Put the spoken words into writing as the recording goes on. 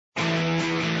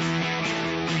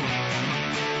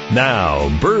Now,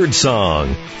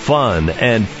 Birdsong, fun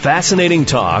and fascinating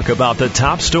talk about the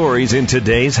top stories in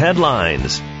today's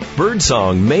headlines.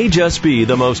 Birdsong may just be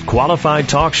the most qualified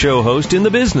talk show host in the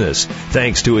business,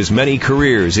 thanks to his many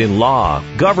careers in law,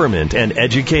 government, and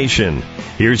education.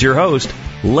 Here's your host,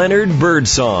 Leonard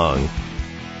Birdsong.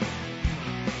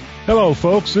 Hello,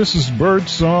 folks. This is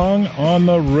Birdsong on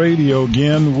the radio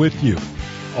again with you.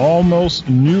 Almost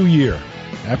New Year.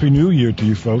 Happy New Year to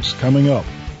you folks coming up.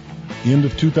 End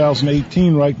of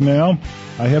 2018 right now.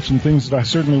 I have some things that I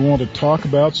certainly want to talk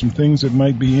about, some things that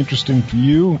might be interesting to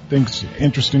you, things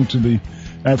interesting to the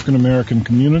African American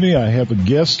community. I have a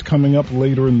guest coming up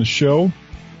later in the show.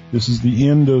 This is the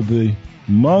end of the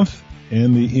month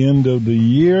and the end of the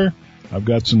year. I've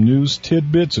got some news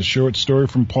tidbits, a short story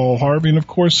from Paul Harvey, and of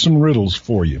course some riddles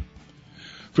for you.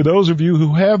 For those of you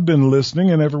who have been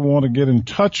listening and ever want to get in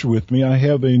touch with me, I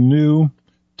have a new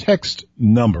text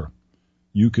number.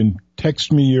 You can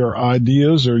text me your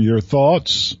ideas or your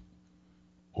thoughts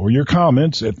or your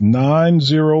comments at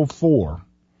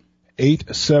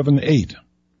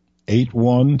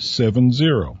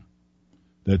 904-878-8170.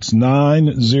 That's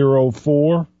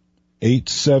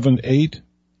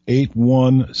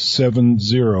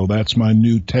 904-878-8170. That's my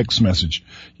new text message.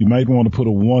 You might want to put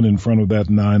a 1 in front of that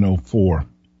 904.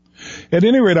 At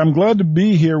any rate, I'm glad to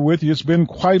be here with you. It's been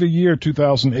quite a year,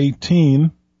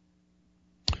 2018.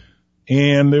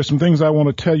 And there's some things I want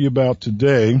to tell you about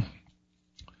today.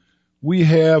 We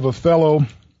have a fellow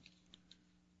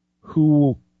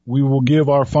who we will give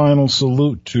our final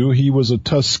salute to. He was a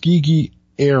Tuskegee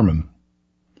Airman.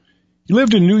 He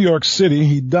lived in New York City.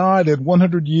 He died at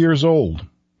 100 years old.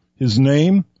 His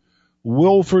name,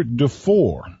 Wilford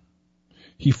DeFore.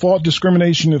 He fought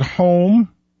discrimination at home.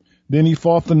 Then he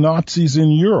fought the Nazis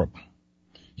in Europe.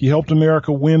 He helped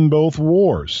America win both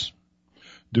wars.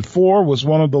 DeFore was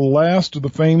one of the last of the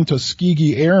famed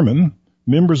Tuskegee Airmen,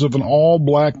 members of an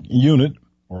all-black unit,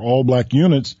 or all-black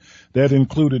units, that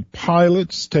included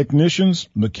pilots, technicians,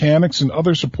 mechanics, and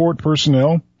other support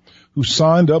personnel who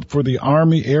signed up for the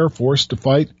Army Air Force to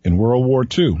fight in World War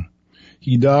II.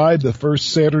 He died the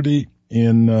first Saturday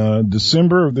in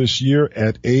December of this year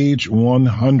at age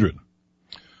 100.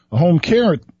 A home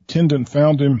care attendant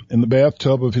found him in the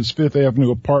bathtub of his Fifth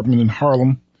Avenue apartment in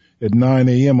Harlem at 9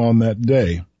 a.m. on that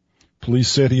day. Police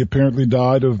said he apparently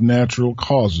died of natural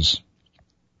causes.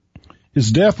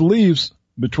 His death leaves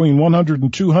between 100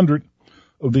 and 200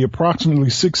 of the approximately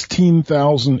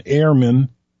 16,000 airmen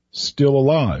still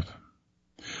alive.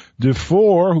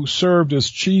 DeFore, who served as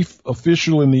chief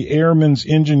official in the Airmen's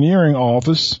Engineering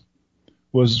Office,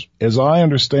 was, as I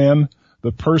understand,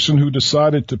 the person who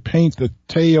decided to paint the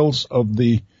tails of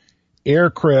the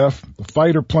aircraft, the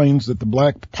fighter planes that the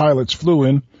black pilots flew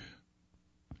in,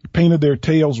 painted their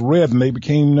tails red, and they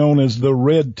became known as the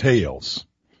Red Tails.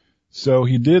 So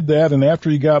he did that, and after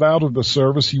he got out of the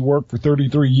service, he worked for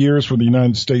 33 years for the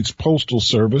United States Postal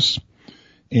Service.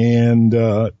 And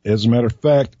as a matter of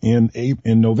fact, in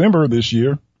November of this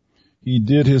year, he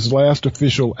did his last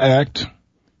official act.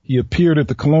 He appeared at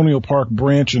the Colonial Park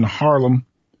branch in Harlem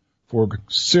for a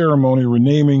ceremony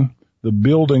renaming the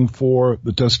building for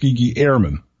the Tuskegee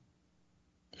Airmen.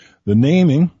 The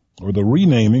naming, or the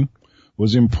renaming,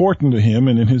 was important to him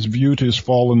and in his view to his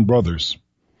fallen brothers.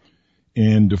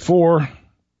 And DeFore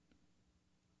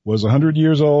was 100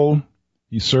 years old.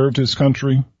 He served his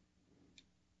country.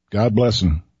 God bless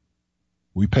him.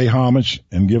 We pay homage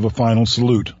and give a final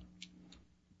salute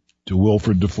to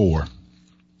Wilford DeFore.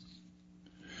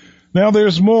 Now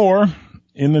there's more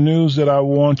in the news that I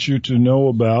want you to know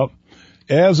about.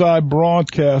 As I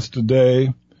broadcast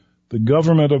today, the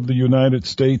government of the United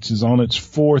States is on its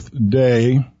 4th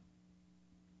day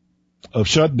of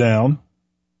shutdown.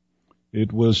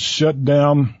 It was shut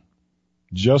down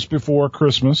just before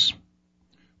Christmas.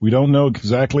 We don't know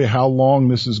exactly how long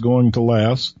this is going to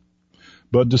last.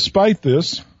 But despite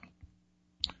this,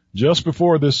 just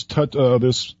before this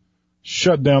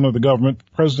shutdown of the government,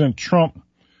 President Trump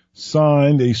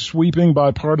signed a sweeping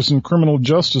bipartisan criminal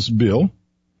justice bill.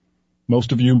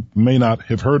 Most of you may not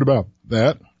have heard about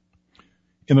that.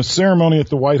 In a ceremony at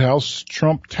the White House,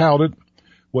 Trump touted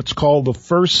what's called the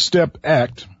First Step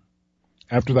Act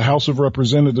after the House of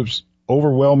Representatives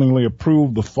overwhelmingly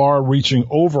approved the far-reaching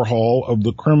overhaul of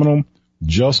the criminal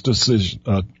justice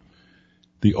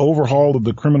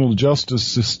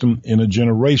system in a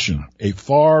generation. A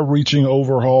far-reaching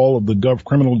overhaul of the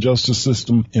criminal justice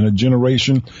system in a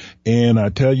generation. And I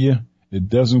tell you, it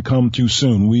doesn't come too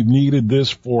soon. We've needed this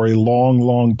for a long,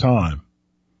 long time.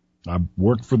 I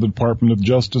worked for the Department of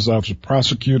Justice. I was a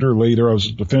prosecutor. Later, I was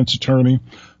a defense attorney.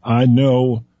 I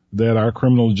know that our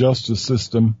criminal justice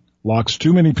system locks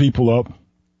too many people up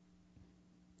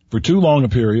for too long a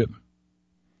period,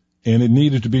 and it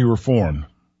needed to be reformed.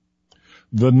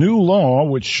 The new law,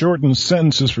 which shortens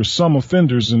sentences for some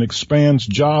offenders and expands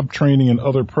job training and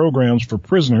other programs for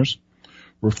prisoners,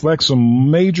 reflects a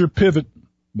major pivot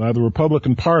by the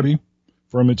Republican Party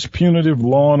from its punitive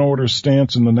law and order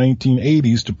stance in the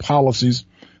 1980s to policies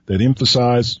that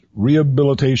emphasize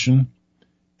rehabilitation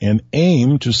and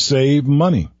aim to save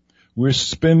money. We're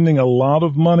spending a lot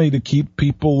of money to keep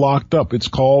people locked up. It's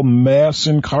called mass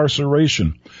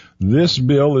incarceration. This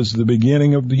bill is the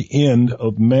beginning of the end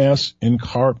of mass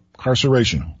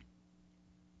incarceration.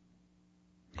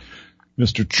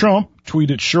 Mr. Trump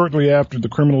tweeted shortly after the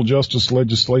criminal justice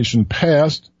legislation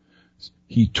passed.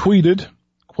 He tweeted,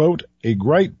 quote, a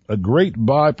great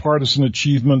bipartisan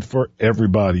achievement for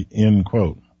everybody, end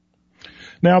quote.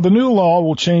 Now, the new law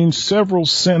will change several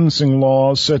sentencing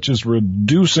laws, such as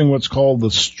reducing what's called the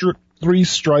strict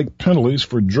three-strike penalties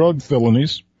for drug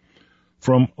felonies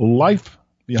from life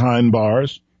behind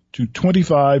bars to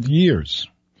 25 years.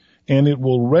 And it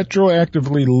will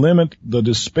retroactively limit the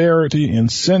disparity in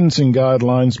sentencing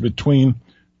guidelines between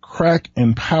crack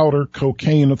and powder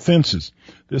cocaine offenses.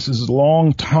 This is a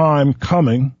long time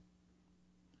coming.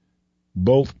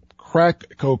 Both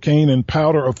crack cocaine and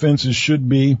powder offenses should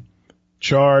be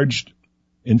charged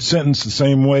and sentenced the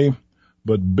same way,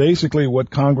 but basically what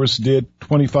Congress did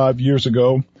 25 years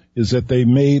ago is that they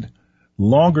made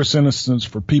longer sentences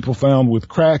for people found with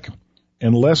crack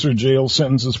and lesser jail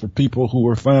sentences for people who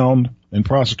were found and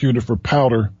prosecuted for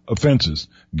powder offenses.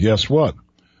 Guess what?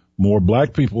 More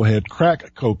black people had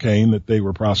crack cocaine that they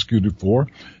were prosecuted for,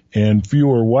 and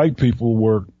fewer white people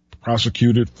were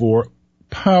prosecuted for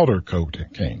powder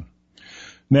cocaine.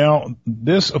 Now,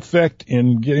 this effect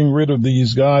in getting rid of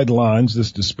these guidelines,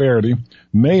 this disparity,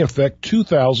 may affect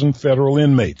 2,000 federal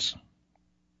inmates.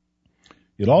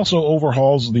 It also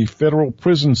overhauls the federal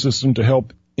prison system to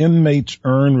help inmates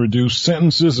earn reduced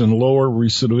sentences and lower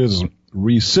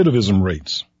recidivism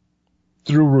rates.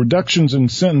 Through reductions in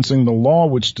sentencing, the law,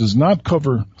 which does not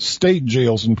cover state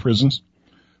jails and prisons,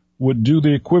 would do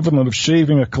the equivalent of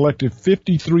shaving a collective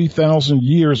 53,000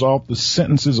 years off the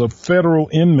sentences of federal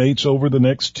inmates over the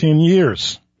next 10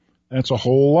 years. That's a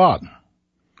whole lot.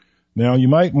 Now, you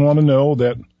might want to know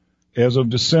that as of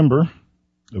December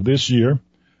of this year,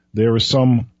 there are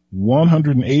some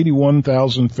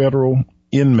 181,000 federal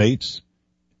inmates,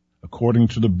 according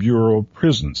to the Bureau of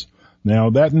Prisons. Now,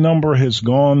 that number has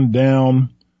gone down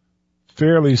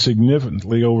fairly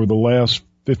significantly over the last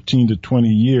 15 to 20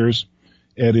 years.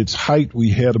 At its height, we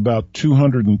had about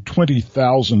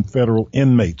 220,000 federal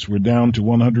inmates. We're down to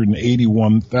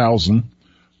 181,000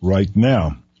 right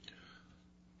now.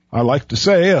 I like to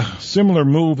say a similar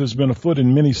move has been afoot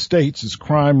in many states as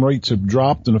crime rates have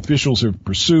dropped and officials have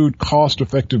pursued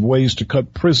cost-effective ways to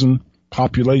cut prison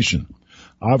population.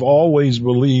 I've always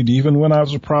believed, even when I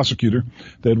was a prosecutor,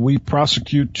 that we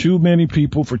prosecute too many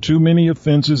people for too many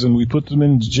offenses and we put them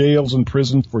in jails and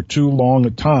prisons for too long a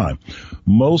time.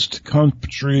 Most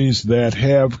countries that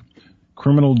have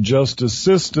criminal justice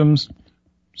systems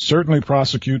certainly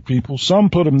prosecute people. Some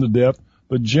put them to death,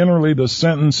 but generally the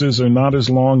sentences are not as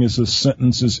long as the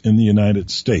sentences in the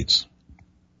United States.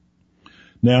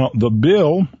 Now, the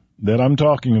bill that I'm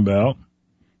talking about,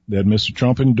 that Mr.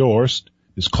 Trump endorsed,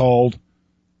 is called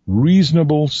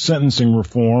Reasonable Sentencing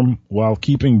Reform while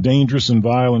keeping dangerous and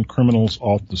violent criminals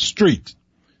off the street.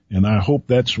 And I hope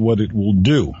that's what it will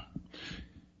do.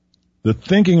 The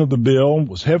thinking of the bill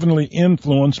was heavily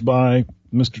influenced by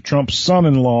Mr. Trump's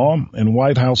son-in-law and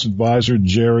White House advisor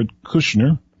Jared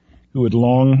Kushner, who had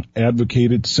long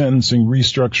advocated sentencing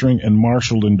restructuring and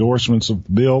marshaled endorsements of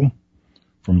the bill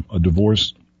from a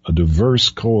diverse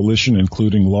coalition,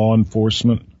 including law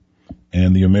enforcement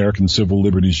and the American Civil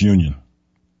Liberties Union.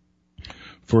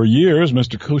 For years,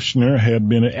 Mr. Kushner had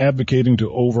been advocating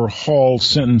to overhaul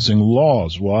sentencing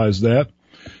laws. Why is that?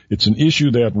 It's an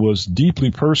issue that was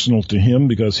deeply personal to him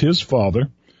because his father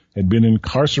had been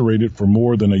incarcerated for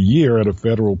more than a year at a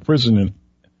federal prison in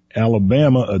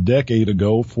Alabama a decade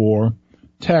ago for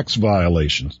tax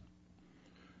violations.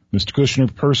 Mr.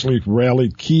 Kushner personally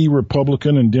rallied key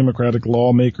Republican and Democratic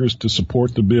lawmakers to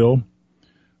support the bill,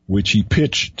 which he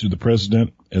pitched to the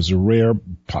president as a rare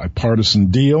bipartisan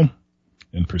deal,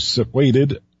 and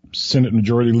persuaded Senate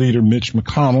Majority Leader Mitch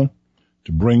McConnell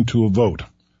to bring to a vote.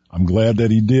 I'm glad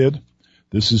that he did.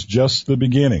 This is just the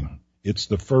beginning. It's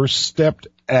the first stepped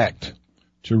act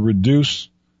to reduce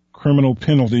criminal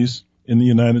penalties in the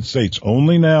United States.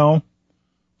 Only now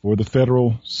for the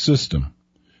federal system.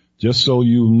 Just so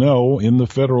you know, in the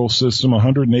federal system,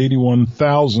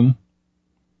 181,000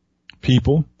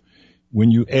 people. When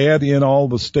you add in all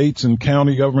the states and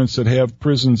county governments that have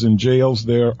prisons and jails,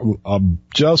 there are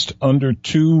just under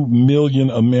 2 million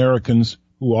Americans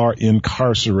who are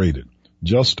incarcerated.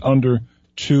 Just under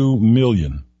 2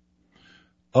 million.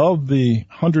 Of the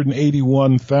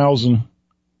 181,000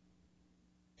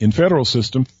 in federal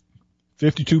system,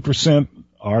 52%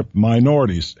 are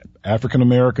minorities, African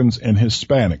Americans and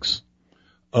Hispanics.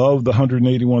 Of the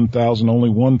 181,000, only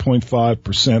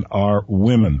 1.5% are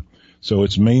women. So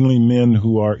it's mainly men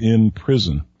who are in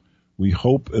prison. We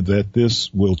hope that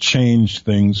this will change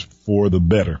things for the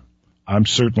better. I'm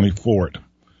certainly for it.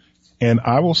 And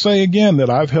I will say again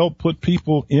that I've helped put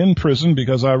people in prison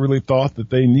because I really thought that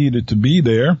they needed to be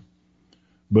there.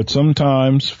 But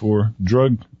sometimes for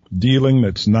drug dealing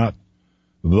that's not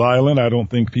violent, I don't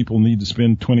think people need to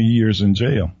spend 20 years in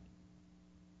jail.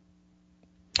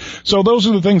 So those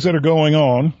are the things that are going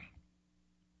on.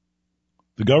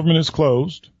 The government is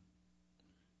closed.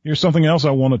 Here's something else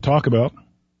I want to talk about.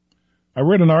 I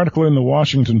read an article in the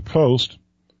Washington Post.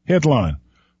 Headline: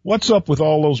 What's up with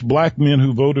all those black men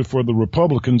who voted for the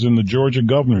Republicans in the Georgia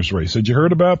governor's race? Had you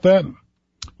heard about that?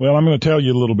 Well, I'm going to tell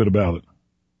you a little bit about it.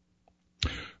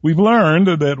 We've learned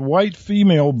that white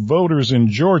female voters in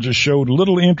Georgia showed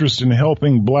little interest in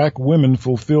helping black women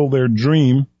fulfill their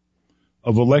dream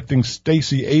of electing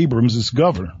Stacey Abrams as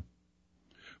governor,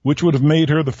 which would have made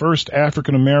her the first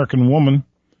African-American woman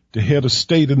to head a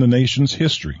state in the nation's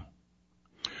history.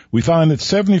 We find that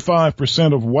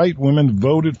 75% of white women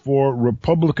voted for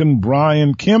Republican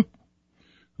Brian Kemp,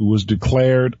 who was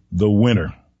declared the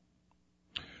winner.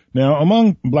 Now,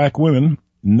 among black women,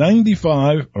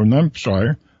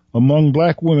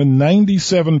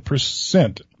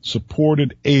 97%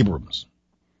 supported Abrams.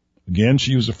 Again,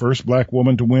 she was the first black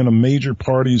woman to win a major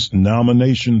party's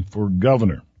nomination for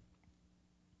governor.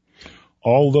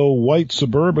 Although white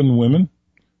suburban women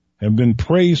have been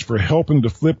praised for helping to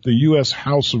flip the U.S.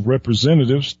 House of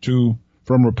Representatives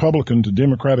from Republican to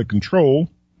Democratic control,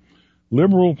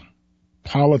 liberal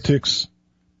politics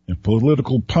and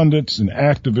political pundits and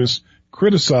activists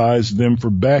criticized them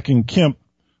for backing Kemp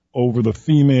over the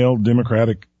female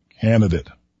Democratic candidate.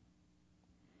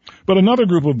 But another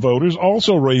group of voters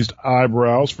also raised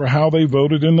eyebrows for how they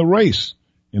voted in the race,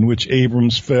 in which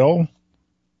Abrams fell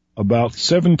about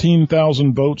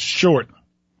 17,000 votes short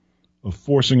of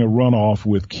forcing a runoff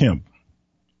with Kemp.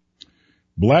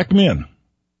 Black men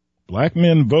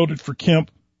voted for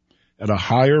Kemp at a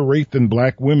higher rate than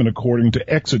black women, according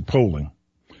to exit polling,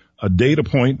 a data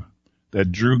point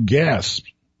that drew gasps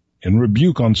and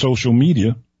rebuke on social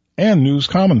media and news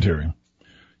commentary.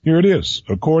 Here it is.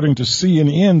 According to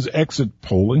CNN's exit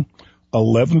polling,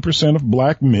 11% of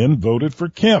black men voted for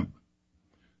Kemp.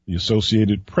 The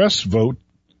Associated Press vote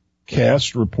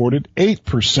cast reported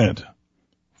 8%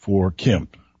 for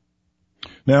Kemp.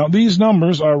 Now, these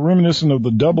numbers are reminiscent of the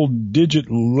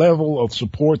double-digit level of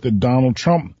support that Donald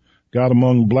Trump got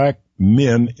among black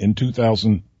men in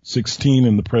 2016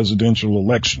 in the presidential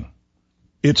election.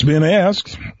 It's been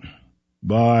asked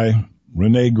by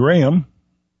Renee Graham,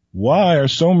 why are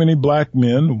so many black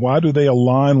men, why do they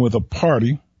align with a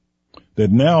party that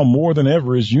now more than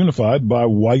ever is unified by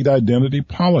white identity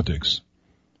politics?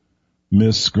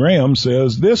 Ms. Graham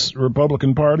says this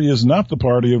Republican Party is not the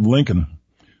party of Lincoln.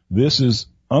 This is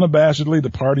unabashedly the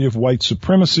party of white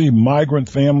supremacy, migrant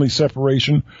family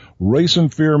separation, race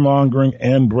and fear-mongering,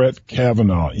 and Brett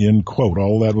Kavanaugh, end quote.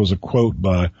 All that was a quote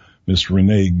by Ms.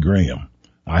 Renee Graham.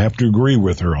 I have to agree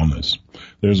with her on this.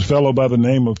 There's a fellow by the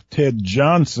name of Ted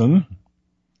Johnson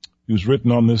who's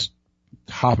written on this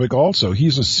topic also.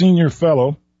 He's a senior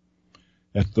fellow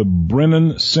at the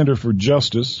Brennan Center for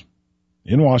Justice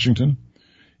in Washington,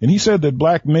 and he said that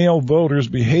black male voters'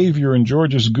 behavior in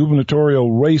Georgia's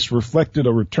gubernatorial race reflected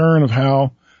a return of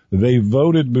how they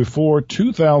voted before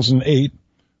 2008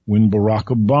 when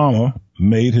Barack Obama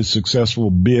made his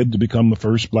successful bid to become the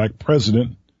first black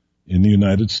president in the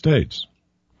United States.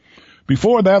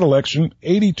 Before that election,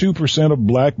 82% of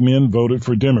black men voted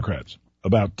for Democrats,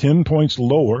 about 10 points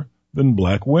lower than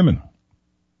black women.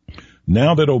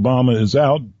 Now that Obama is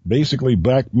out, basically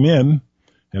black men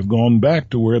have gone back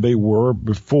to where they were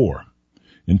before.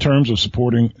 In terms of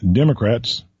supporting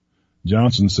Democrats,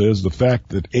 Johnson says the fact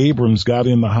that Abrams got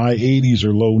in the high 80s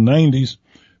or low 90s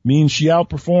means she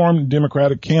outperformed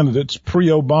Democratic candidates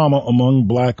pre-Obama among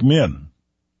black men.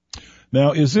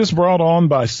 Now, is this brought on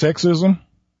by sexism?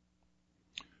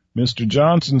 Mr.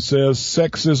 Johnson says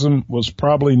sexism was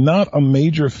probably not a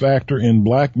major factor in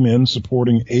black men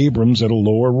supporting Abrams at a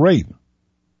lower rate.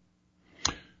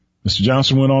 Mr.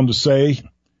 Johnson went on to say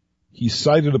he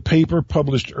cited a paper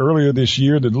published earlier this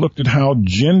year that looked at how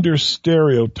gender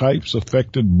stereotypes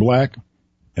affected black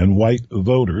and white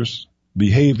voters'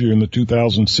 behavior in the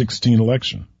 2016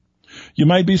 election. You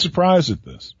might be surprised at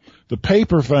this. The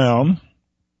paper found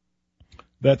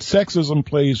that sexism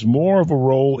plays more of a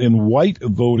role in white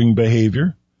voting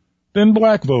behavior than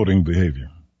black voting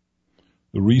behavior.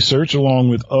 The research, along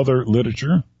with other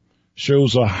literature,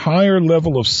 shows a higher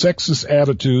level of sexist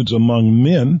attitudes among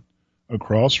men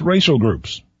across racial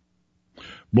groups.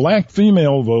 Black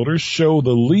female voters show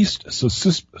the least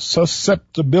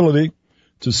susceptibility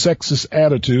to sexist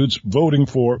attitudes voting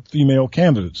for female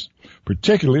candidates,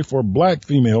 particularly for black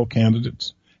female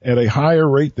candidates, at a higher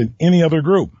rate than any other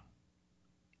group.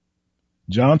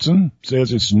 Johnson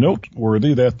says it's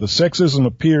noteworthy that the sexism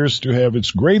appears to have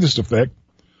its greatest effect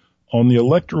on the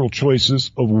electoral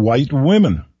choices of white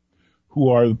women,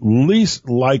 who are least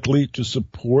likely to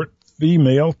support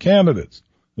female candidates.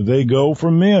 They go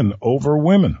for men over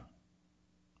women.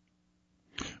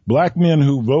 Black men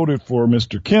who voted for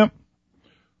Mr. Kemp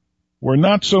were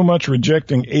not so much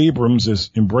rejecting Abrams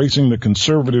as embracing the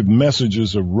conservative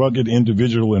messages of rugged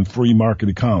individual and free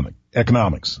market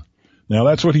economics. Now,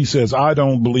 that's what he says. I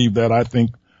don't believe that. I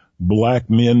think black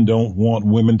men don't want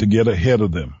women to get ahead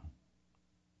of them.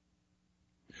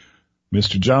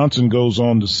 Mr. Johnson goes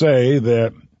on to say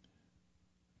that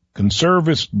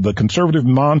the conservative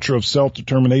mantra of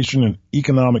self-determination and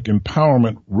economic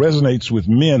empowerment resonates with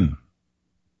men,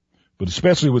 but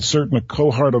especially with certain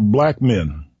cohort of black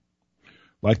men,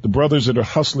 like the brothers that are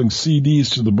hustling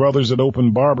CDs to the brothers that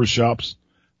open barbershops.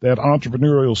 That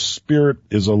entrepreneurial spirit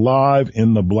is alive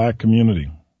in the black community.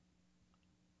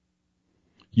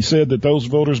 He said that those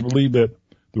voters believe that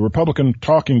the Republican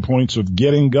talking points of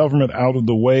getting government out of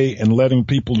the way and letting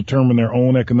people determine their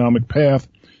own economic path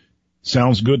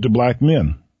sounds good to black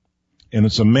men. And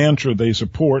it's a mantra they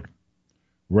support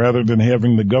rather than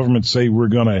having the government say, we're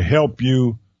going to help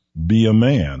you be a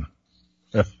man.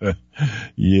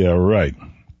 Yeah, right.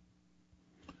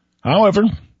 However,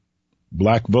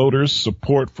 black voters'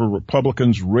 support for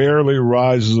Republicans rarely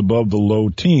rises above the low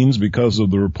teens because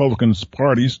of the Republican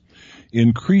Party's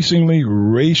increasingly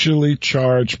racially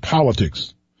charged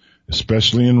politics,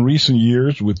 especially in recent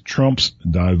years with Trump's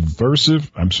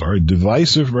divisive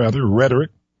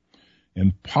rhetoric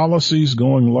and policies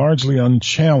going largely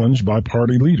unchallenged by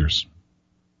party leaders.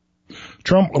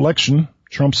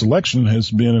 Trump's election has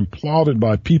been applauded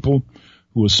by people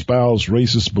who espouse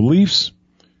racist beliefs,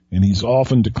 and he's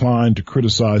often declined to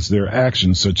criticize their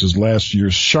actions, such as last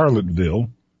year's Charlottesville,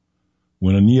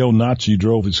 when a neo-Nazi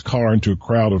drove his car into a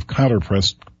crowd of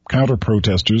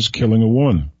counter-protesters, killing a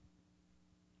woman.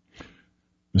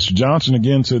 Mr. Johnson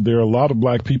again said there are a lot of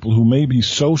black people who may be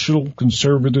social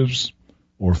conservatives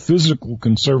or physical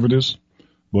conservatives,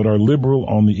 but are liberal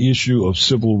on the issue of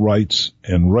civil rights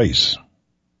and race.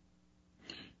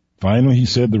 Finally, he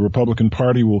said the Republican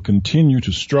Party will continue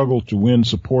to struggle to win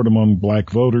support among black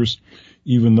voters,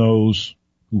 even those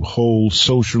who hold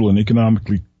social and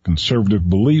economically conservative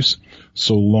beliefs,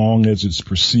 so long as it's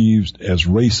perceived as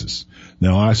racist.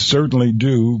 Now, I certainly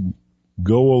do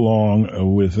go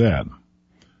along with that.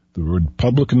 The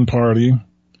Republican Party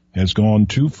has gone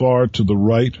too far to the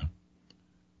right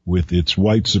with its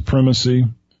white supremacy,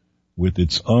 with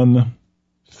its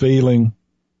unfailing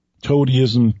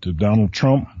toadyism to Donald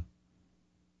Trump,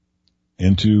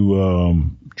 and to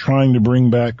trying to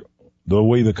bring back the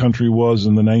way the country was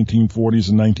in the 1940s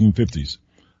and 1950s.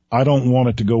 I don't want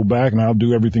it to go back, and I'll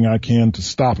do everything I can to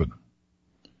stop it.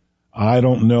 I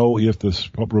don't know if the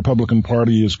Republican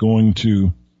Party is going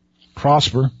to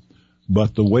prosper,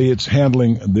 but the way it's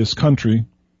handling this country,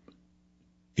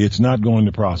 it's not going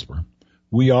to prosper.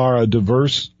 We are a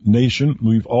diverse nation.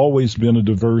 We've always been a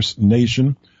diverse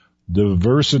nation.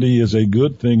 Diversity is a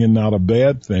good thing and not a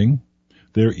bad thing.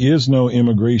 There is no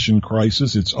immigration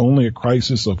crisis. It's only a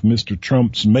crisis of Mr.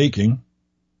 Trump's making.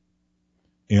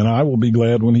 And I will be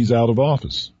glad when he's out of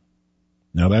office.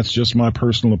 Now, that's just my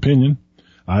personal opinion.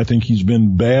 I think he's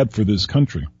been bad for this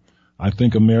country. I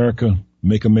think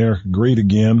make America great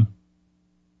again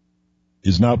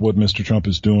is not what Mr. Trump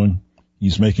is doing.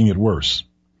 He's making it worse.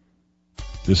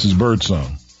 This is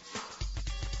Birdsong.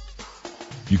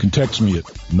 You can text me at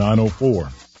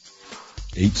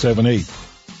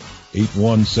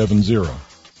 904-878-8170.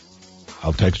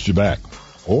 I'll text you back,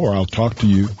 or I'll talk to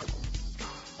you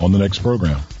on the next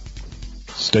program.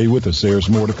 Stay with us. There's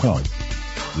more to come.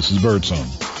 This is Birdsong.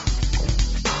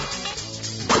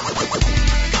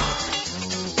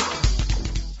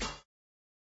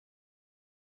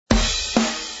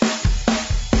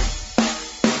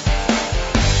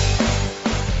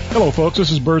 Hello, folks.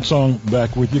 This is Birdsong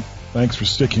back with you. Thanks for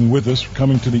sticking with us. We're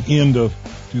coming to the end of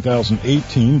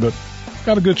 2018, but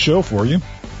got a good show for you.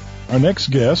 Our next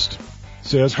guest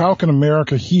says, how can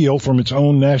America heal from its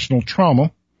own national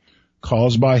trauma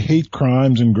caused by hate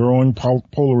crimes and growing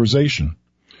polarization?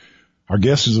 Our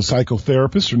guest is a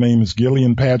psychotherapist. Her name is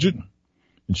Gillian Paget,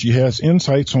 and she has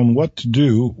insights on what to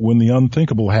do when the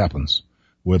unthinkable happens,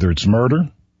 whether it's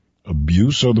murder,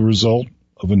 abuse, or the result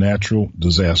of a natural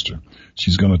disaster.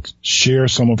 She's going to share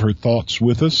some of her thoughts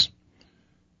with us.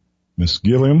 Miss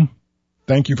Gillian,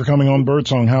 thank you for coming on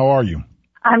Birdsong. How are you?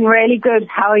 I'm really good.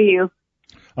 How are you?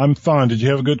 I'm fine. Did you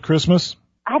have a good Christmas?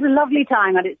 I had a lovely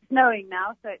time, and it's snowing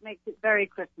now, so it makes it very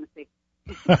Christmassy.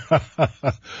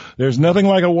 There's nothing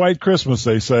like a white Christmas,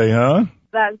 they say, huh?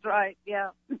 That's right, yeah.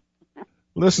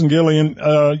 Listen, Gillian,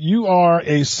 you are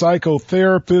a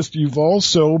psychotherapist. You've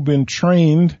also been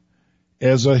trained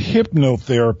as a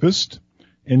hypnotherapist,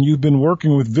 and you've been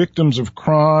working with victims of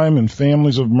crime and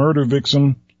families of murder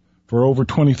victims for over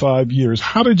 25 years.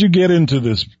 How did you get into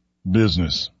this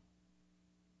business?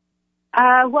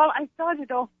 Well, I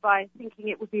started off by thinking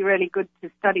it would be really good to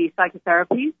study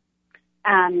psychotherapy,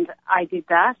 and I did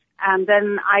that. And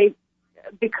then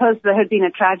because there had been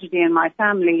a tragedy in my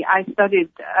family,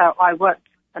 I worked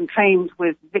and trained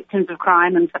with victims of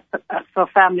crime and for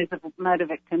families of murder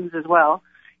victims as well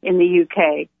in the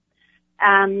UK.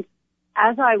 And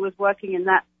as I was working in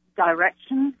that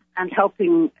direction and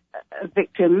helping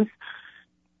victims,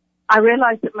 I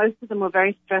realized that most of them were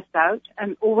very stressed out,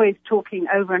 and always talking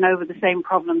over and over the same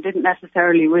problem didn't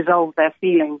necessarily resolve their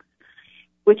feelings,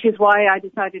 which is why I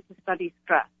decided to study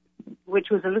stress, which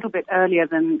was a little bit earlier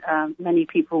than many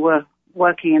people were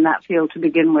working in that field to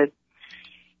begin with.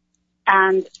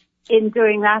 And in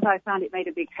doing that, I found it made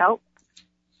a big help.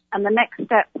 And the next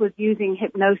step was using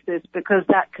hypnosis, because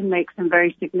that can make some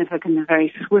very significant and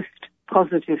very swift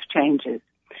positive changes.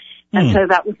 And so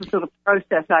that was the sort of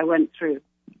process I went through.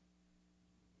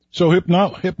 So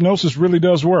hypnosis really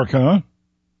does work, huh?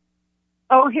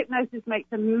 Oh, hypnosis makes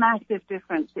a massive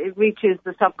difference. It reaches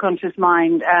the subconscious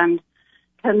mind and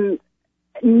can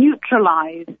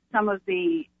neutralize some of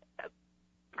the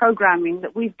programming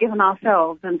that we've given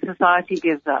ourselves and society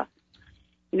gives us.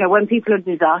 You know, when people are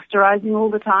disasterizing all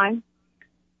the time,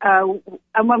 and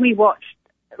when we watch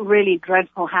really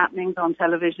dreadful happenings on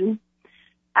television,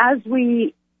 as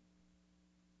we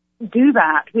do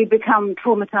that, we become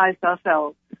traumatized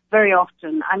ourselves very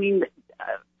often. I mean,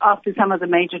 after some of the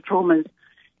major traumas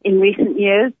in recent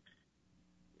years,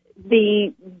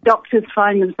 the doctors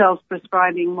find themselves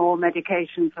prescribing more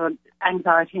medication for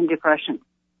anxiety and depression.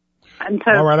 And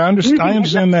so, all right, I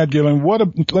understand that, Gillian.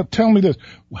 Tell me this.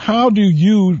 How do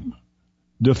you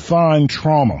define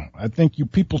trauma? I think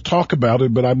people talk about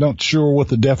it, but I'm not sure what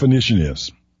the definition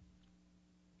is.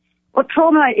 Well,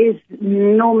 trauma is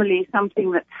normally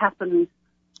something that happens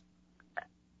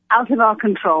out of our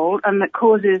control and that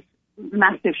causes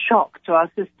massive shock to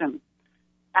our system.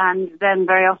 And then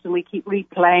very often we keep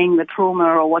replaying the trauma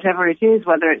or whatever it is,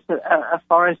 whether it's a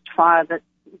forest fire that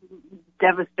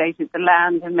devastated the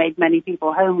land and made many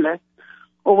people homeless,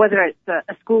 or whether it's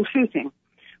a school shooting.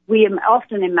 We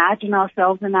often imagine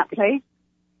ourselves in that place,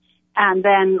 and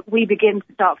then we begin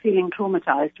to start feeling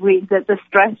traumatized. The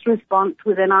stress response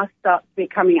within us starts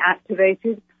becoming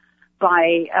activated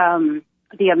by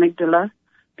the amygdala,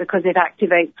 because it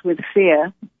activates with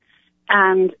fear.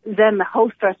 And then the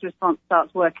whole stress response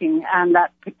starts working, and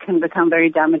that can become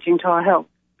very damaging to our health.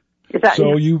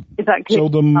 So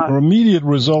the immediate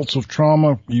results of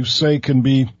trauma, you say, can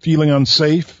be feeling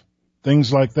unsafe,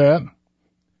 things like that,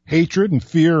 hatred and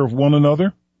fear of one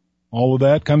another, all of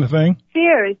that kind of thing?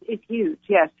 Fear is huge,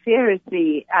 yes. Fear is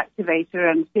the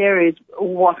activator, and fear is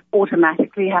what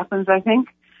automatically happens, I think.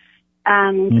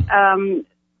 And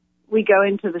we go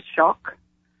into the shock,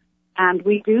 and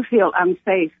we do feel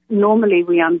unsafe. Normally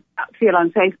we feel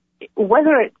unsafe,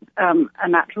 whether it's a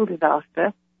natural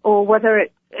disaster or whether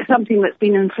it's something that's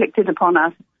been inflicted upon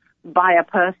us by a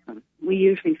person. We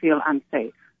usually feel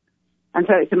unsafe. And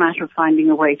so it's a matter of finding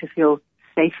a way to feel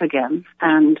safe again.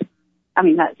 And, I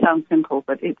mean, that sounds simple,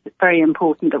 but it's very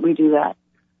important that we do that.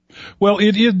 Well,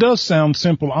 it does sound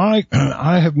simple. I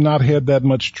have not had that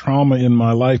much trauma in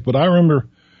my life, but I remember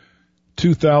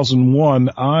 2001,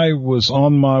 I was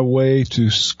on my way to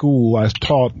school. I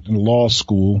taught in law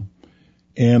school,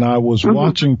 and I was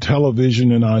watching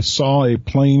television, and I saw a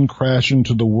plane crash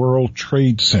into the World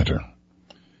Trade Center.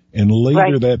 And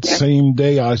later that same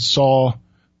day, I saw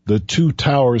the two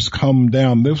towers come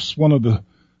down. This was one of the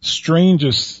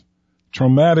strangest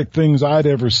traumatic things I'd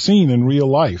ever seen in real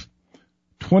life.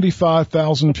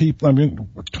 25,000 people,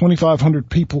 2,500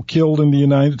 people killed in the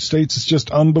United States. It's just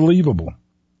unbelievable.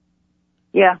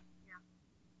 Yeah.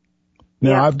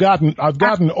 Now, I've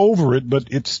gotten over it,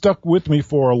 but it stuck with me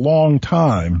for a long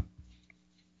time.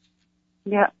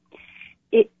 Yeah.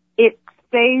 It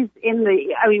stays in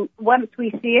once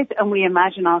we see it and we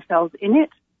imagine ourselves in it,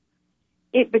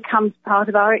 it becomes part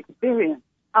of our experience.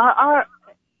 Our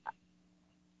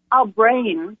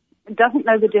brain doesn't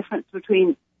know the difference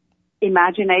between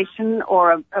imagination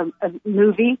or a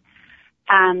movie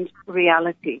and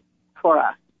reality for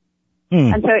us.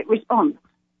 And so it responds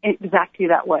exactly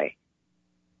that way.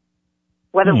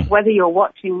 Whether you're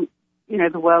watching,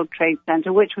 the World Trade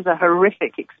Center, which was a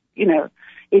horrific,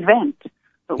 event,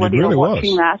 but whether you're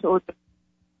watching that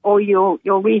or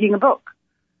you're reading a book,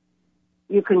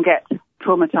 you can get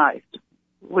traumatized,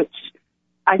 which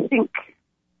I think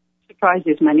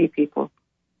surprises many people.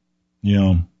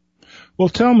 Yeah. Well,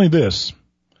 tell me this.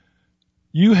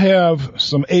 You have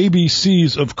some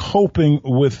ABCs of coping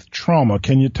with trauma.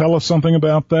 Can you tell us something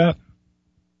about that?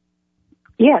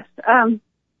 Yes.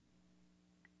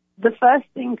 The first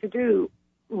thing to do,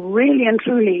 really and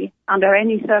truly, under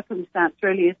any circumstance,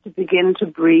 really, is to begin to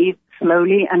breathe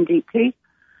slowly and deeply,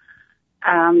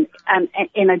 and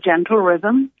in a gentle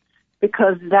rhythm,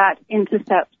 because that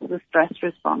intercepts the stress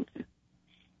response.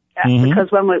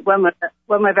 Because when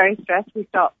we're very stressed, we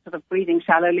start sort of breathing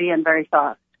shallowly and very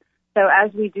fast. So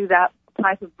as we do that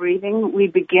type of breathing, we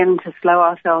begin to slow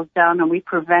ourselves down and we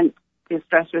prevent the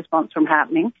stress response from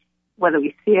happening, whether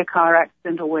we see a car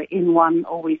accident or we're in one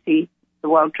or we see the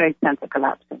World Trade Center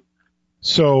collapsing.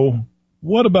 So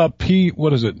what about PSTD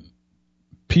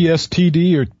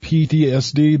or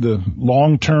PTSD, the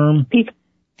long-term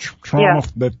trauma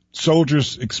that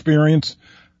soldiers experience?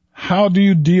 How do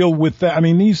you deal with that? I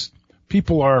mean, these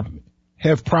people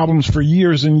have problems for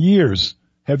years and years.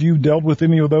 Have you dealt with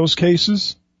any of those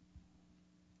cases?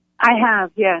 I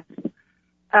have, yes.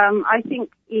 I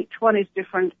think each one is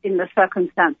different in the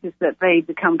circumstances that they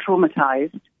become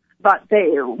traumatized. But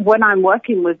when I'm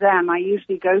working with them, I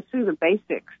usually go through the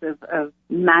basics of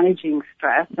managing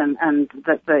stress and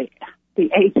the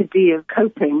A to D of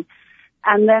coping,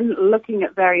 and then looking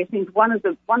at various things. One of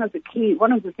the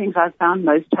things I've found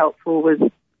most helpful with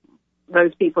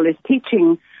those people is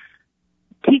teaching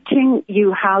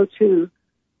you how to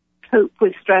cope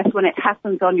with stress when it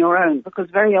happens on your own, because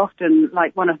very often,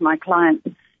 like one of my clients,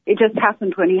 it just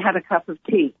happened when he had a cup of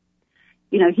tea.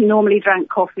 He normally drank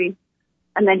coffee,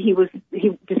 and then he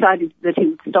decided that he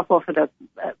would stop off at a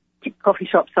coffee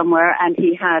shop somewhere, and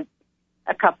he had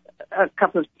a cup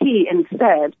of tea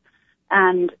instead,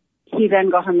 and he then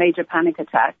got a major panic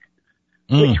attack,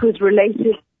 which was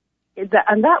related,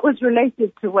 and that was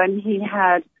related to when he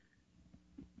had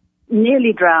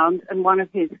nearly drowned, and one of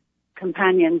his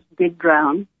companions did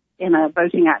drown in a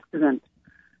boating accident,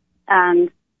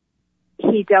 and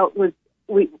he dealt with.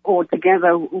 We worked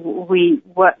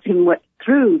him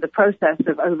through the process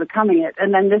of overcoming it,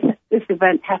 and then this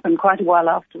event happened quite a while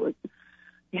afterwards.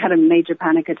 He had a major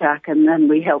panic attack, and then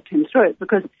we helped him through it,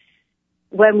 because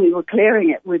when we were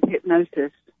clearing it with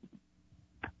hypnosis,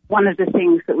 one of the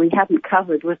things that we hadn't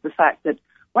covered was the fact that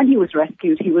when he was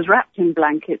rescued, he was wrapped in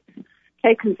blankets,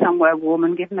 taken somewhere warm,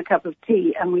 and given a cup of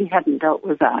tea, and we hadn't dealt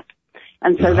with that.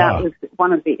 And so that was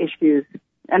one of the issues.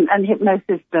 And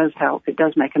hypnosis does help. It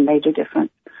does make a major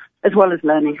difference, as well as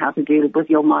learning how to deal with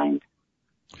your mind.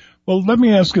 Well, let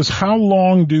me ask us,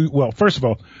 first of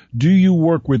all, do you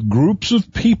work with groups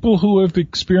of people who have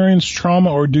experienced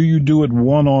trauma, or do you do it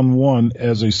one-on-one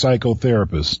as a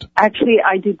psychotherapist? Actually,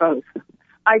 I do both.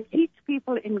 I teach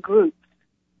people in groups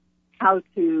how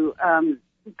to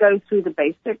go through the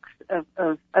basics of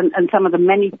some of the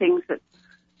many things that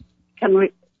can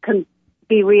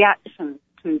be reactions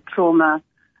to trauma.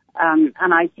 And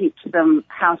I teach them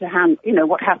how to handle,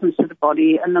 what happens to the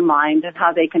body and the mind, and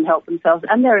how they can help themselves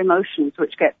and their emotions,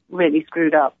 which get really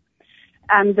screwed up.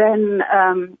 And then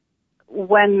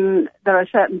when there are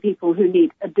certain people who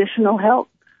need additional help,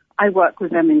 I work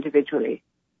with them individually.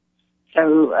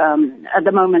 So at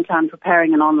the moment, I'm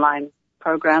preparing an online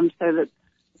program so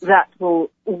that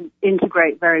will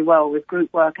integrate very well with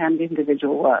group work and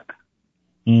individual work.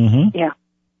 Mm-hmm. Yeah.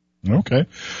 Okay.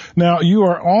 Now, you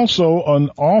are also an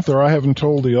author. I haven't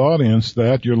told the audience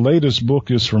that. Your latest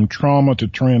book is From Trauma to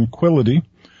Tranquility.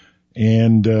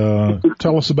 And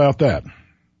tell us about that.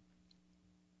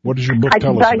 What does your book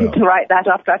tell us about? I decided to write that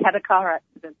after I'd had a car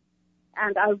accident.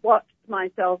 And I watched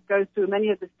myself go through many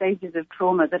of the stages of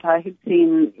trauma that I had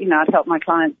seen, I'd helped my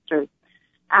clients through.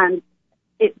 And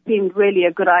it seemed really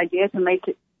a good idea to make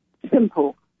it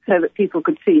simple so that people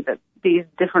could see that these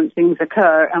different things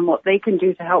occur and what they can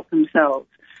do to help themselves.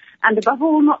 And above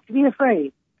all, not to be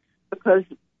afraid, because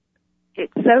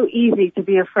it's so easy to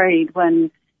be afraid when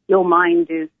your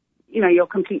mind is, you're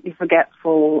completely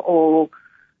forgetful, or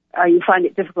you find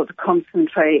it difficult to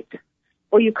concentrate.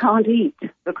 or you can't eat,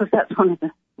 because that's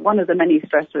one of the many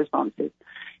stress responses.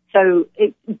 So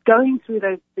going through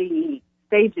the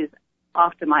stages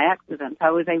after my accident,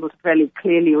 I was able to fairly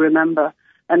clearly remember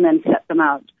and then set them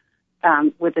out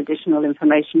with additional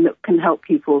information that can help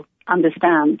people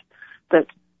understand that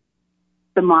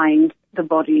the mind, the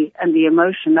body, and the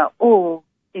emotion are all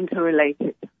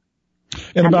interrelated.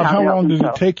 And about how long did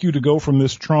it take you to go from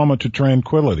this trauma to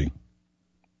tranquility?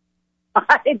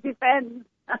 It depends.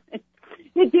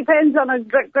 It depends on a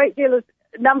great deal of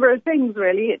number of things,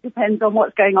 really. It depends on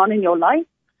what's going on in your life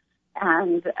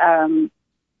and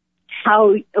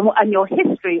and your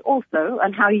history also,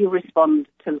 and how you respond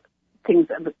to things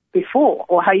before,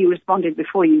 or how you responded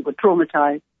before you were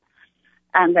traumatized,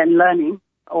 and then learning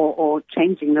or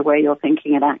changing the way you're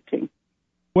thinking and acting.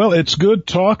 Well, it's good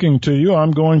talking to you.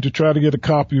 I'm going to try to get a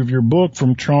copy of your book,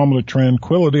 From Trauma to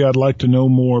Tranquility. I'd like to know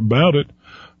more about it,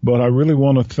 but I really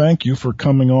want to thank you for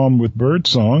coming on with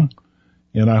Birdsong,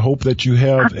 and I hope that you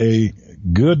have a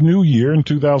good new year in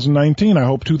 2019. I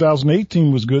hope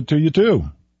 2018 was good to you, too.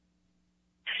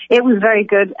 It was very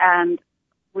good, and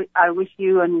I wish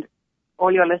you and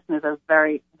all your listeners a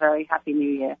very, very happy new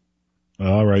year.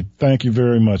 All right. Thank you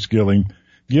very much, Gillian.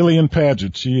 Gillian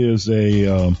Paget, she is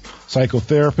a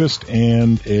psychotherapist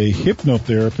and a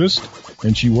hypnotherapist,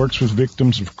 and she works with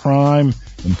victims of crime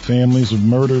and families of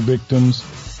murder victims,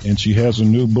 and she has a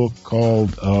new book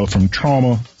called From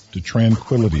Trauma to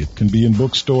Tranquility. It can be in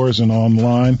bookstores and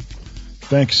online.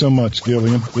 Thanks so much,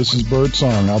 Gillian. This is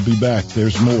Birdsong. I'll be back.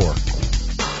 There's more.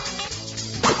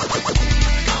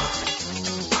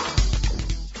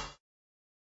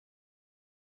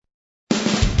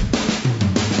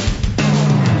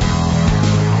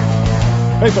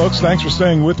 Hey folks, thanks for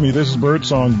staying with me. This is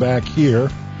Birdsong back here.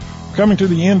 Coming to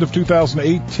the end of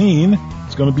 2018.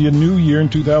 It's going to be a new year in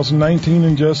 2019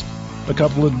 in just a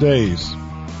couple of days.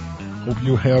 Hope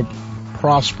you have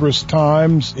prosperous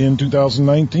times in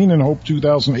 2019 and hope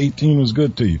 2018 was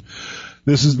good to you.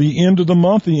 This is the end of the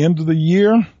month, the end of the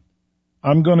year.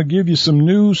 I'm going to give you some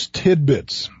news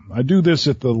tidbits. I do this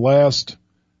at the last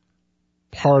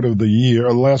part of the year,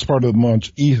 or last part of the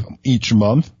month, each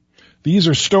month. These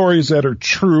are stories that are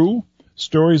true,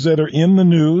 stories that are in the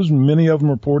news, many of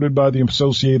them reported by the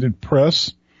Associated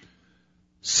Press.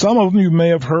 Some of them you may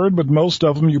have heard, but most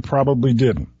of them you probably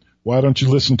didn't. Why don't you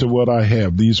listen to what I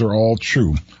have? These are all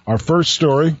true. Our first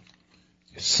story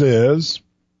says,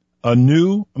 a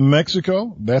New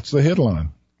Mexico, that's the headline.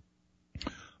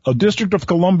 A District of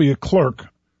Columbia clerk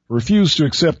refused to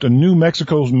accept a New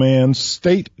Mexico man's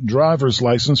state driver's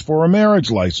license for a marriage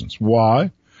license.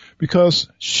 Why? Because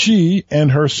she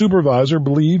and her supervisor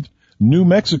believed New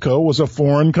Mexico was a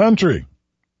foreign country.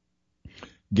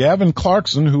 Gavin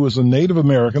Clarkson, who is a Native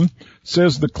American,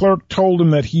 says the clerk told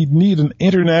him that he'd need an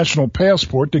international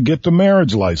passport to get the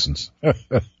marriage license.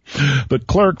 The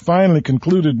clerk finally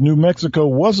concluded New Mexico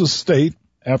was a state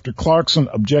after Clarkson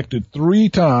objected 3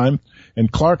 times,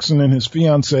 and Clarkson and his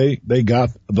fiancée, they got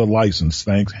the license,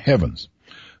 thank heavens.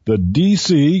 The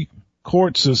D.C.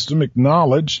 court system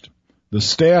acknowledged the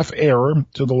staff error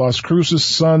to the Las Cruces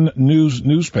Sun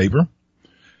newspaper.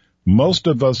 Most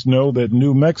of us know that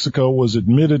New Mexico was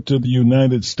admitted to the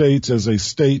United States as a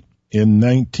state in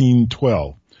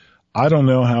 1912. I don't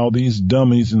know how these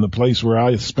dummies in the place where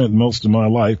I spent most of my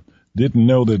life didn't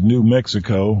know that New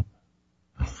Mexico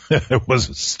was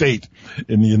a state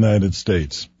in the United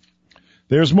States.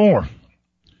 There's more.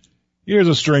 Here's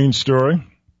a strange story,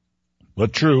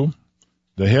 but true.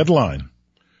 The headline,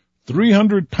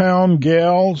 300-pound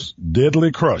gal's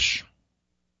deadly crush.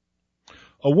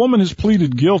 A woman has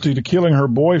pleaded guilty to killing her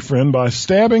boyfriend by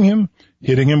stabbing him,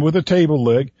 hitting him with a table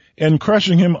leg, and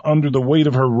crushing him under the weight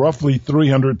of her roughly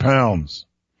 300 pounds.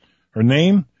 Her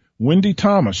name, Wendy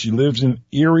Thomas. She lives in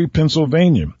Erie,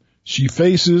 Pennsylvania. She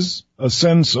faces a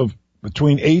sentence of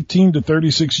between 18 to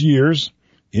 36 years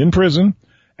in prison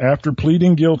after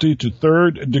pleading guilty to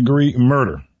third-degree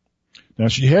murder. Now,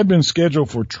 she had been scheduled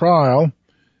for trial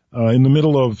in the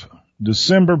middle of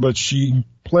December, but she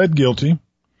pled guilty,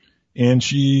 and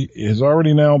she has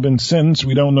already now been sentenced.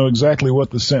 We don't know exactly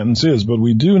what the sentence is, but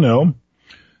we do know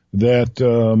that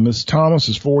Ms. Thomas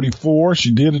is 44.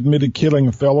 She did admit to killing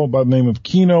a fellow by the name of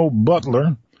Keno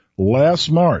Butler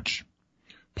last March,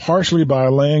 partially by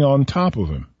laying on top of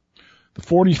him. The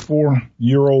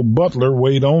 44-year-old Butler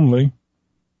weighed only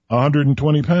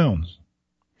 120 pounds.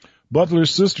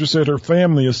 Butler's sister said her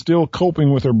family is still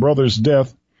coping with her brother's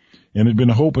death and had been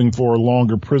hoping for a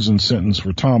longer prison sentence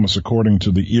for Thomas, according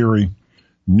to the Erie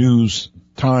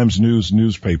Times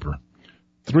newspaper.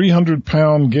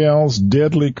 300-pound gal's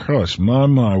deadly crush.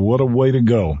 My, what a way to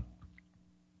go.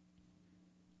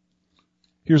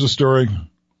 Here's a story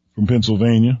from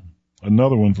Pennsylvania,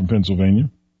 another one from Pennsylvania.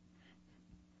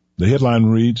 The headline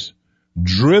reads,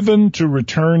 "Driven to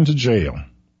return to jail."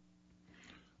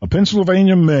 A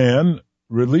Pennsylvania man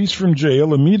released from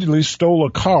jail immediately stole a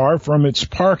car from its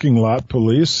parking lot,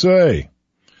 police say.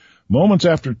 Moments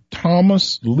after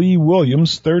Thomas Lee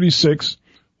Williams, 36,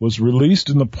 was released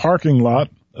in the parking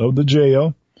lot of the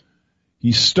jail,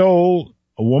 he stole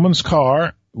a woman's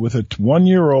car with a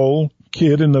 1-year-old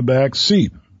kid in the back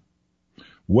seat.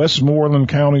 Westmoreland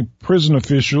County prison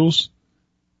officials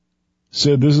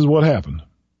said this is what happened.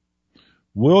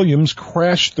 Williams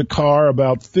crashed the car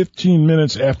about 15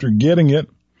 minutes after getting it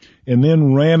and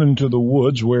then ran into the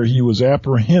woods where he was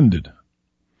apprehended.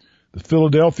 The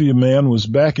Philadelphia man was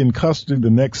back in custody the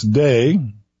next day,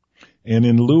 and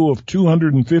in lieu of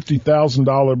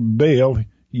 $250,000 bail,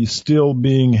 he's still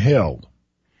being held.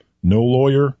 No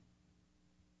lawyer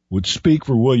would speak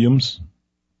for Williams.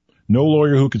 No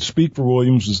lawyer who could speak for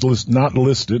Williams was not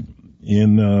listed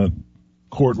in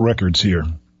court records here.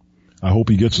 I hope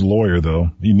he gets a lawyer,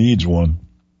 though. He needs one.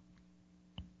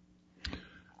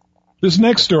 This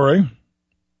next story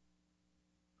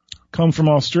comes from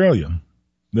Australia.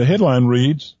 The headline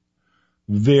reads,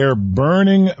 "They're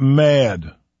burning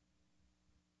mad."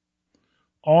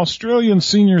 Australian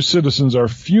senior citizens are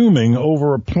fuming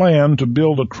over a plan to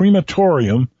build a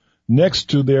crematorium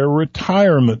next to their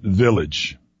retirement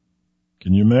village.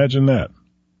 Can you imagine that?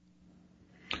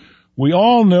 "We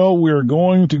all know we're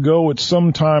going to go at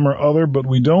some time or other, but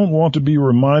we don't want to be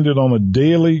reminded on a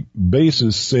daily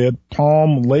basis," said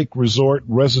Palm Lake Resort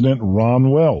resident Ron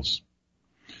Wells.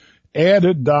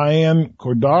 Added Diane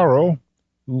Cordaro,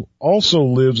 who also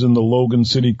lives in the Logan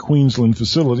City, Queensland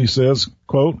facility, says,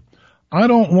 quote, "I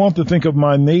don't want to think of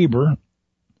my neighbor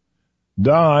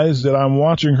dies that I'm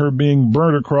watching her being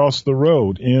burnt across the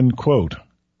road," end quote.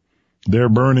 They're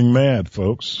burning mad,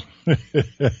 folks.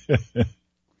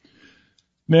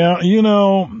 Now, you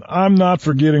know, I'm not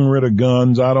for getting rid of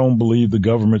guns. I don't believe the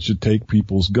government should take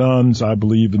people's guns. I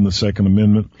believe in the Second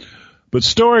Amendment. But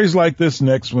stories like this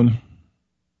next one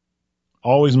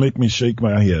always make me shake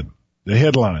my head. The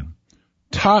headline,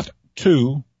 "Tot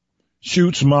 2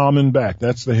 shoots mom in back."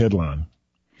 That's the headline.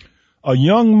 A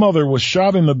young mother was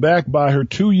shot in the back by her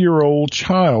 2-year-old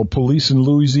child, police in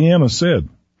Louisiana said.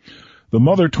 The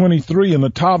mother, 23, and the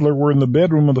toddler were in the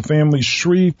bedroom of the family's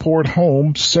Shreveport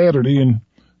home Saturday in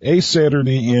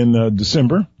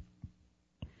December.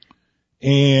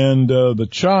 And the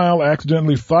child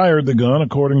accidentally fired the gun,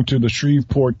 according to the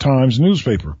Shreveport Times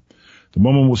newspaper. The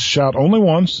woman was shot only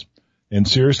once and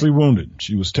seriously wounded.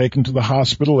 She was taken to the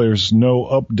hospital. There's no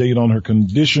update on her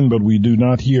condition, but we do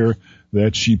not hear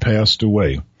that she passed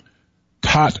away.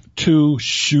 Tot 2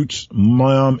 shoots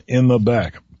mom in the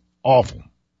back. Awful.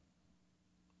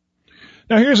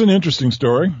 Now here's an interesting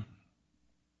story.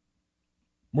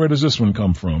 Where does this one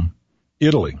come from?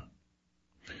 Italy.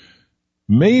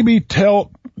 The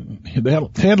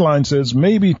headline says,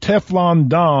 "Maybe Teflon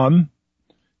Don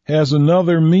has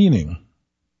another meaning."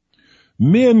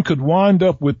 Men could wind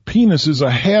up with penises a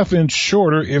half-inch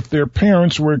shorter if their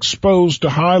parents were exposed to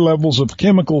high levels of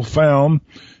chemical found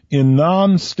in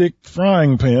non-stick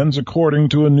frying pans, according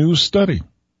to a new study.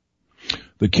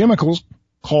 The chemicals,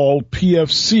 called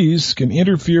PFCs, can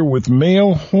interfere with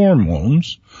male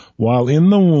hormones while in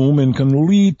the womb and can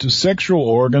lead to sexual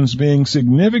organs being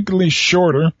significantly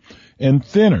shorter and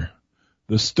thinner.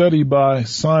 The study by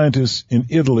scientists in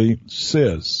Italy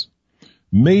says.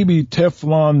 Maybe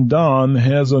Teflon Don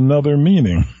has another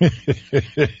meaning.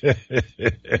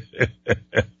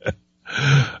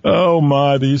 Oh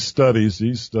my, these studies.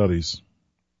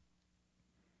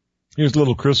 Here's a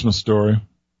little Christmas story.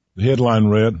 The headline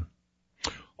read,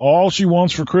 "All she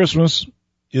wants for Christmas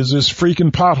is this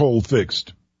freaking pothole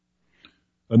fixed."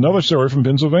 Another story from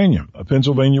Pennsylvania. A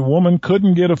Pennsylvania woman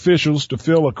couldn't get officials to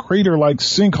fill a crater-like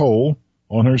sinkhole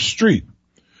on her street.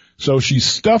 So she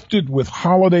stuffed it with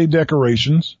holiday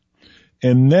decorations,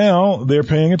 and now they're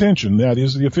paying attention. That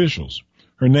is, the officials.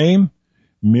 Her name,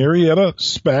 Marietta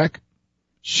Spack.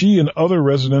 She and other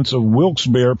residents of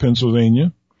Wilkes-Barre,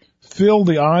 Pennsylvania, filled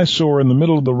the eyesore in the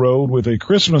middle of the road with a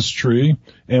Christmas tree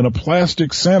and a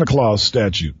plastic Santa Claus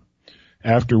statue.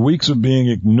 After weeks of being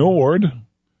ignoring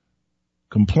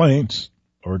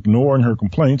her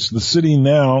complaints, the city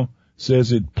now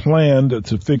says it planned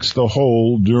to fix the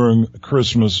hole during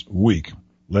Christmas week.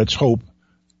 Let's hope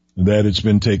that it's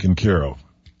been taken care of.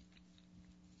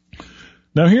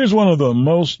 Now here's one of the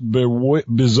most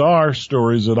bizarre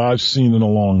stories that I've seen in a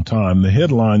long time. The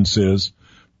headline says,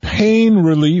 "Pain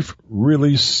relief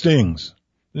really stings."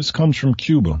 This comes from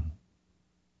Cuba.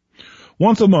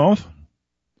 Once a month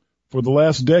for the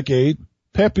last decade,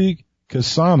 Pepe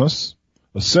Casanas,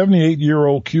 a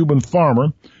 78-year-old Cuban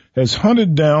farmer, has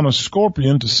hunted down a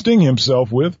scorpion to sting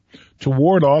himself with to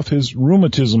ward off his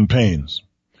rheumatism pains.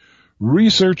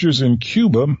 Researchers in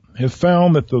Cuba have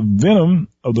found that the venom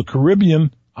of the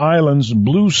Caribbean island's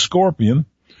blue scorpion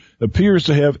appears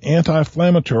to have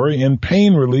anti-inflammatory and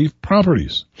pain relief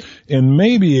properties and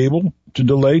may be able to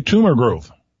delay tumor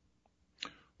growth.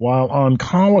 While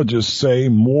oncologists say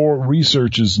more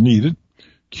research is needed,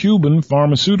 Cuban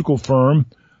pharmaceutical firm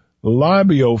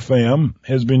Libiofam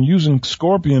has been using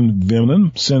scorpion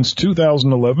venom since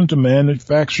 2011 to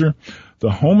manufacture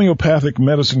the homeopathic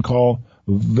medicine called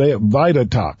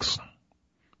Vitatox.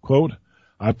 Quote,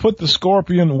 I put the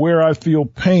scorpion where I feel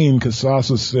pain,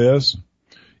 Casasa says.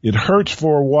 It hurts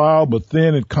for a while, but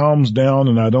then it calms down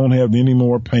and I don't have any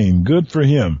more pain. Good for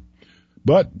him.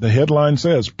 But the headline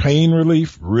says, pain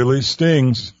relief really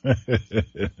stings.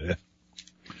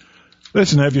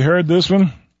 Listen, have you heard this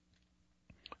one?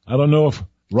 I don't know if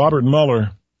Robert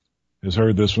Mueller has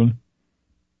heard this one.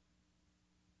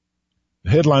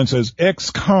 The headline says,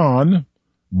 ex-con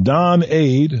Don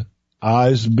Aid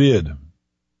eyes bid.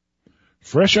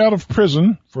 Fresh out of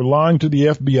prison for lying to the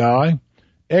FBI,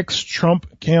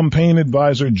 ex-Trump campaign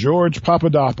advisor George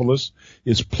Papadopoulos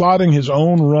is plotting his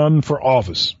own run for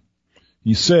office.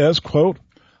 He says, quote,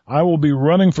 I will be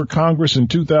running for Congress in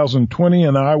 2020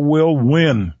 and I will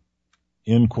win,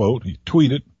 end quote. He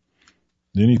tweeted.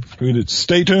 Then he tweeted,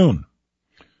 stay tuned.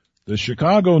 The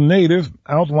Chicago native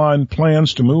outlined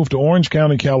plans to move to Orange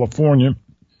County, California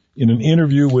in an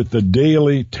interview with the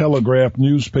Daily Telegraph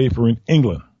newspaper in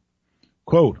England.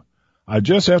 Quote, I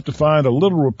just have to find a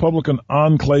little Republican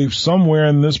enclave somewhere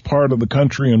in this part of the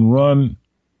country and run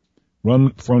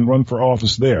for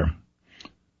office there.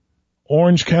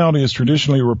 Orange County is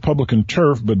traditionally Republican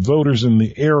turf, but voters in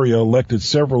the area elected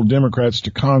several Democrats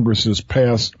to Congress this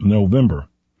past November.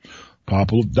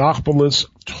 Papadopoulos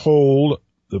told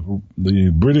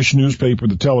the British newspaper,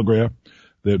 The Telegraph,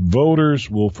 that voters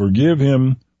will forgive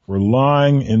him for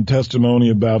lying in testimony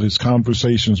about his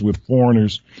conversations with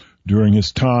foreigners during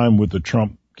his time with the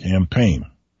Trump campaign.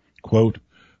 Quote,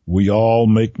 we all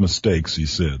make mistakes, he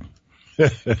said.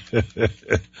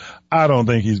 I don't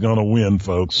think he's going to win,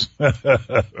 folks.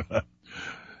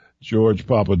 George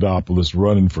Papadopoulos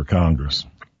running for Congress.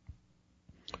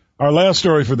 Our last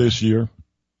story for this year,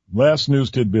 last news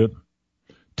tidbit,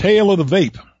 Tale of the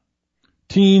Vape.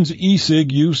 Teens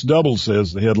e-cig use doubles,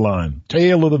 says the headline.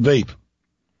 Tale of the Vape.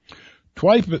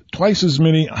 Twice as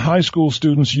many high school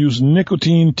students use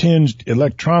nicotine-tinged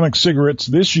electronic cigarettes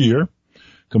this year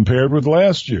compared with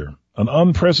last year, an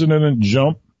unprecedented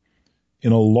jump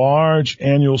in a large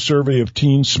annual survey of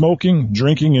teen smoking,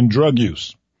 drinking, and drug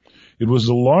use. It was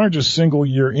the largest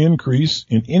single-year increase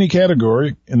in any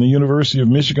category in the University of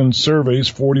Michigan survey's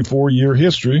 44-year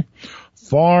history,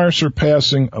 far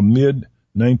surpassing a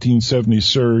mid-1970s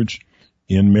surge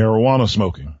in marijuana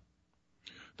smoking.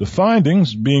 The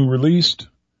findings being released,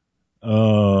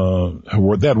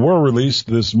 that were released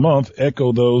this month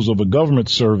echo those of a government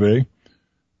survey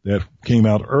that came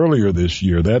out earlier this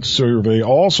year. That survey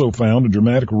also found a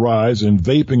dramatic rise in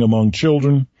vaping among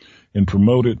children and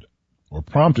prompted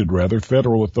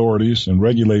federal authorities and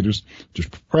regulators to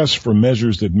press for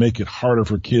measures that make it harder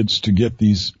for kids to get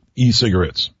these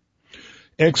e-cigarettes.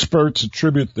 Experts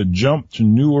attribute the jump to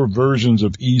newer versions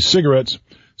of e-cigarettes,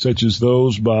 such as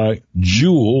those by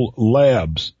Juul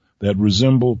Labs, that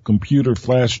resemble computer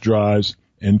flash drives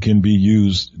and can be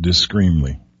used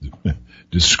discreetly.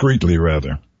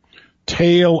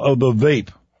 Tale of the Vape.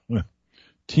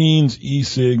 Teens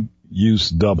e-cig use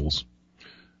doubles.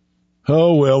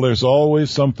 Oh, well, there's always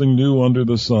something new under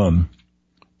the sun.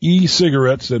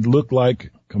 E-cigarettes that look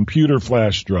like computer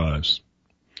flash drives.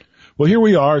 Well, here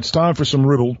we are. It's time for some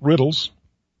riddles.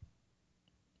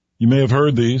 You may have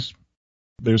heard these.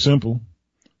 They're simple.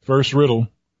 First riddle.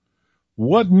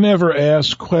 What never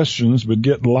asks questions but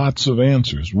gets lots of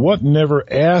answers? What never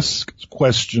asks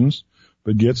questions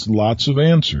but gets lots of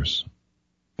answers?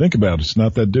 Think about it. It's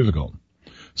not that difficult.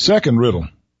 Second riddle.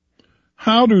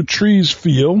 How do trees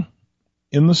feel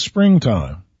in the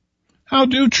springtime? How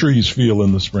do trees feel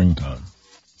in the springtime?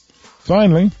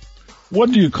 Finally,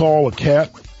 what do you call a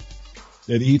cat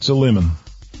that eats a lemon?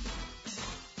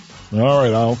 All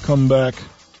right, I'll come back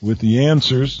with the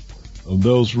answers of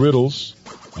those riddles.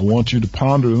 I want you to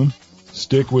ponder them.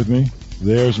 Stick with me.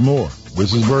 There's more.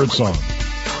 This is Birdsong.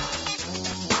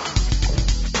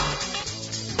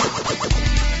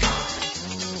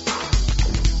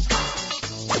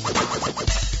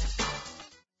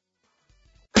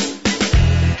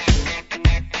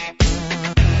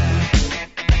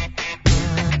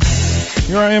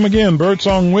 Here I am again,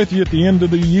 Birdsong with you at the end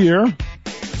of the year.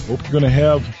 Hope you're going to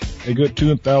have a good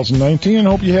 2019 and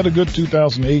hope you had a good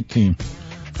 2018.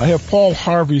 I have Paul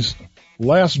Harvey's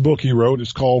last book he wrote.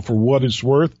 It's called For What It's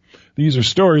Worth. These are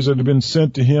stories that have been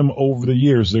sent to him over the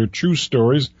years. They're true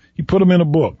stories. He put them in a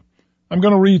book. I'm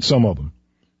going to read some of them.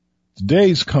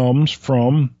 Today's comes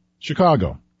from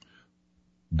Chicago.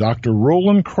 Dr.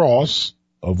 Roland Cross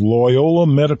of Loyola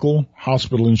Medical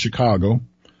Hospital in Chicago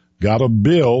got a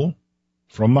bill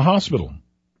from the hospital.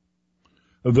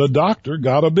 The doctor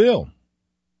got a bill.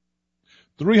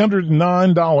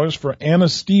 $309 for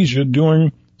anesthesia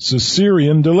during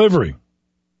cesarean delivery.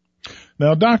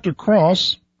 Now, Dr.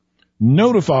 Cross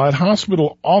notified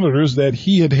hospital auditors that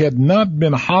he had not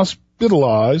been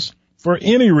hospitalized for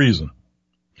any reason.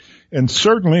 And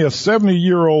certainly a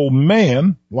 70-year-old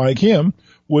man like him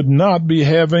would not be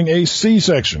having a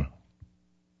C-section.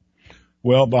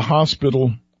 Well, the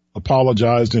hospital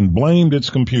apologized and blamed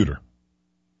its computer.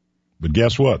 But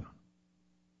guess what?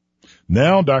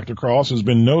 Now Dr. Cross has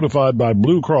been notified by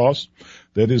Blue Cross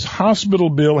that his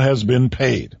hospital bill has been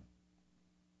paid.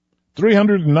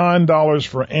 $309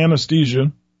 for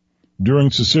anesthesia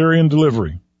during cesarean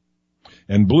delivery.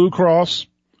 And Blue Cross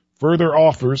further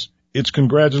offers its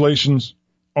congratulations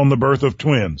on the birth of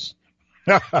twins.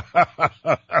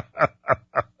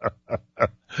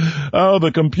 Oh,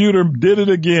 the computer did it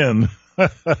again.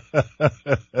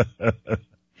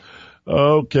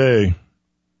 Okay.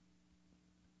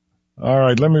 All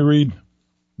right, let me read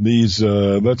these.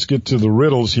 Let's get to the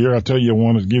riddles here. I tell you, I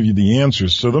want to give you the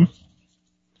answers to them.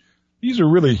 These are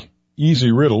really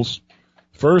easy riddles.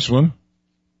 First one,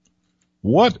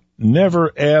 what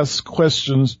never asks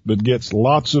questions but gets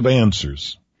lots of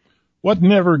answers? What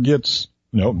never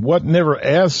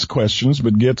asks questions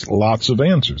but gets lots of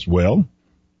answers? Well,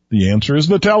 the answer is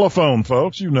the telephone,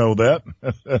 folks. You know that.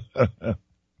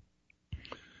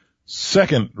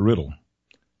 Second riddle,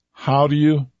 how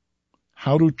do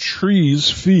trees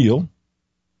feel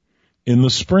in the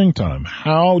springtime?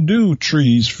 How do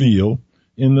trees feel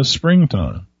in the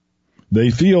springtime? They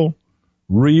feel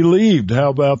relieved.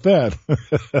 How about that?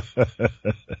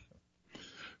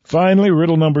 Finally,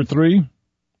 riddle number 3.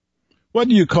 What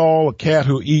do you call a cat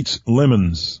who eats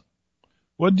lemons?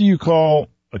 What do you call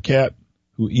a cat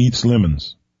who eats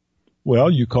lemons?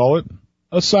 Well, you call it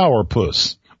a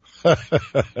sourpuss.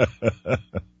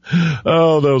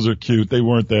 Oh, those are cute. They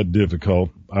weren't that difficult.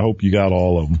 I hope you got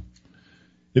all of them.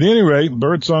 At any rate,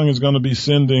 Birdsong is going to be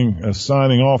signing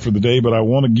off for the day, but I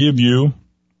want to give you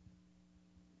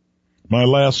my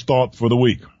last thought for the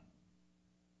week.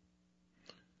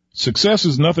 Success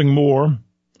is nothing more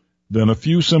than a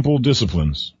few simple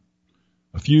disciplines.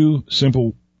 A few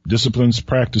simple disciplines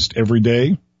practiced every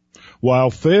day,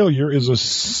 while failure is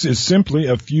simply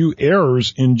a few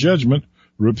errors in judgment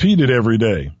repeated every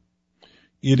day.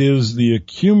 It is the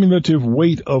accumulative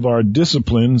weight of our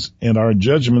disciplines and our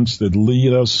judgments that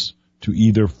lead us to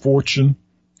either fortune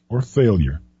or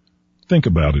failure. Think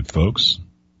about it, folks.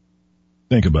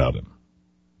 Think about it.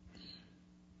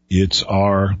 It's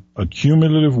our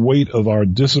accumulative weight of our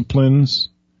disciplines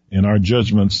and our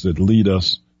judgments that lead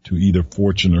us to either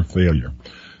fortune or failure.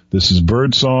 This is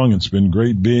Birdsong. It's been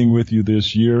great being with you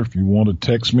this year. If you want to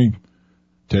text me,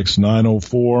 text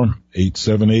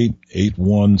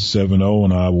 904-878-8170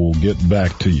 and I will get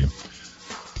back to you.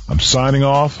 I'm signing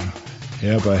off.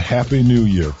 Have a happy new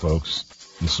year, folks.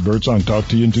 This is Birdsong. Talk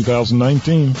to you in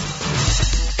 2019.